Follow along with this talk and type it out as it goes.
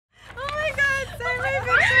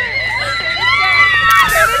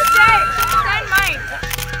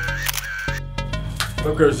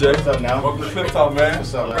up, Chris J? What's up now? Welcome to Clip Top, man.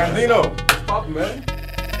 What's up, man? Brandino. What's poppin', man?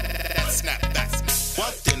 Snapbacks.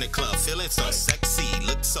 Walked in the club feeling so sexy,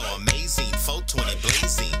 looked so amazing, 420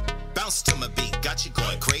 blazing. Bounce to my beat, got you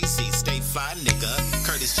going crazy. Stay fly, nigga.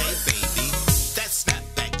 Curtis J, baby. That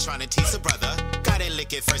snapback trying to tease a brother. Gotta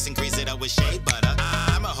lick it first and grease it up with shea butter.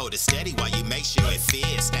 I'ma hold it steady while you make sure it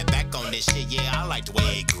fits. Snap back on this shit, yeah, I like the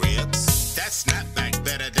way it grips. That snapback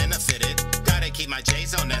better than a fitted. Gotta keep my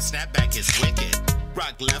J's on, that snapback is wicked.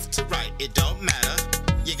 Rock left to right, it don't matter.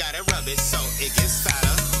 You gotta rub it so it gets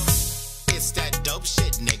fatter. It's that dope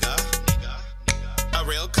shit, nigga. A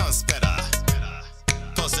real conspitter.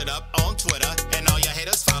 Post it up on Twitter, and all your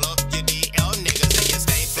haters follow. You DL niggas, and you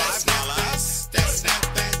stay fly, smaller. That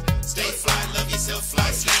snapback, stay fly, love yourself, fly,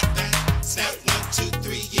 snapback. Snap 1, 2,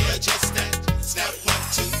 3, yeah, just that. Snap 1,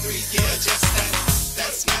 2, 3, yeah, just that.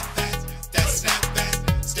 That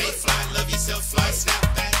snapback, stay fly, love yourself, fly,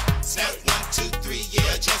 snapback. Snap 1, 2, 3,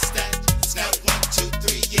 yeah, just that. Snap 1, 2,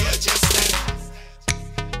 3, yeah, just that.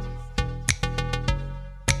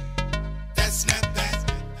 That snapback.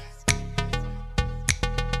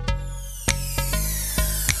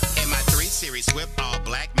 In my 3 Series whip, all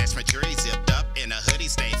black, match my jury zipped up in a hoodie,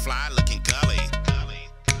 stay fly, looking gully.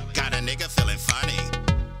 Got a nigga feeling funny.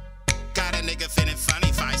 Got a nigga feeling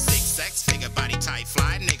funny. 5, 6, X-figure, body tight,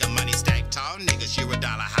 fly nigga, money stack tall niggas, $1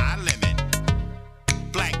 high limit.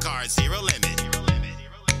 Black card, 0 limit.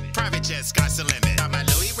 Private jet, sky's the limit. Got my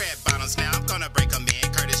Louis red bottles, now I'm gonna break them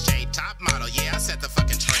in. Curtis J, top model, yeah, I set the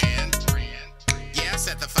fucking trend. Yeah, I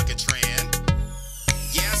set the fucking trend.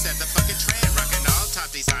 Yeah, I set the fucking trend. Rockin' all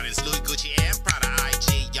top designers, Louis, Gucci, and Prada.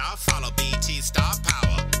 IG, y'all follow BT Star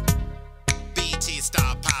Power. BT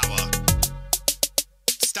Star Power.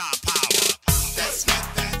 Star Power.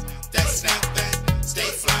 That snapback,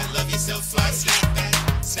 stay fly, love yourself, fly, snapback.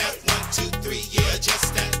 Snap 1, 2, 3, yeah,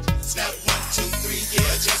 just that. Snap 1, 2, 3,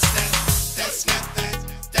 yeah, just that.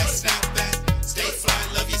 That snapback, stay fly,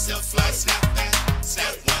 love yourself, fly, snapback.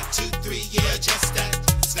 Snap 1, 2, 3, yeah, just that.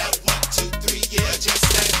 Snap 1, 2, 3, yeah, just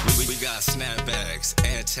that. We got snapbacks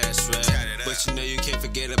and test racks, but you know you can't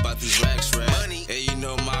forget about these racks, right? Money. And you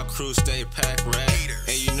know my crew stay packed, right?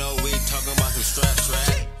 And you know we talking about them straps,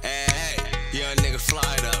 right? Hey, young nigga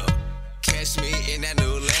fly though. Catch me in that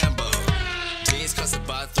new Lambo. Jeans cost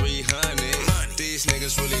about 300. These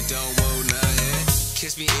niggas really don't want nothing.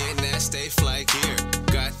 Kiss me in that STAYFLY gear.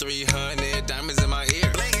 Got 300 diamonds in my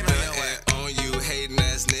ear. And on you hating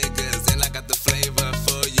ass niggas, and I got the flavor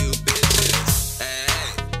for you bitches.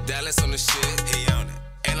 Hey, Dallas on the shit. He on it.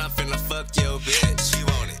 And I'm finna fuck your bitch. She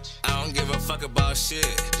want it. I don't give a fuck about shit.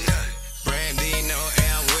 Brandino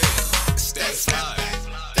and I'm with STAYFLY.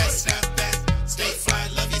 That snapback, stay fly,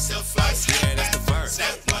 love yourself, fly, snapback. Yeah, that's the verse.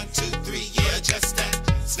 Snap 1, 2, 3, yeah, just that.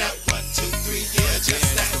 Snap 1, 2, 3, yeah, just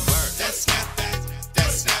that's that. the verse. That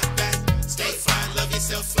snapback, stay fly, love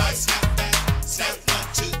yourself, fly, snapback. Snap 1,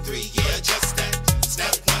 2, 3, yeah, just that.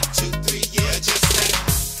 Snap 1, 2, 3, yeah, just that.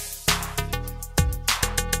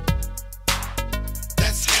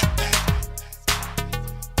 That snapback.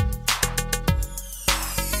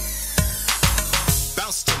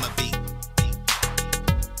 Bounce to my beat.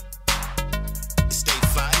 Stay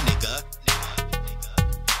fly, nigga.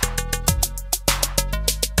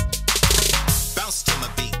 Bounce to my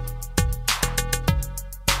beat.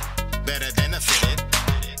 Better than a fitted.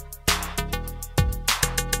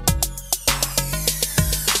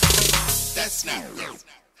 That's not real.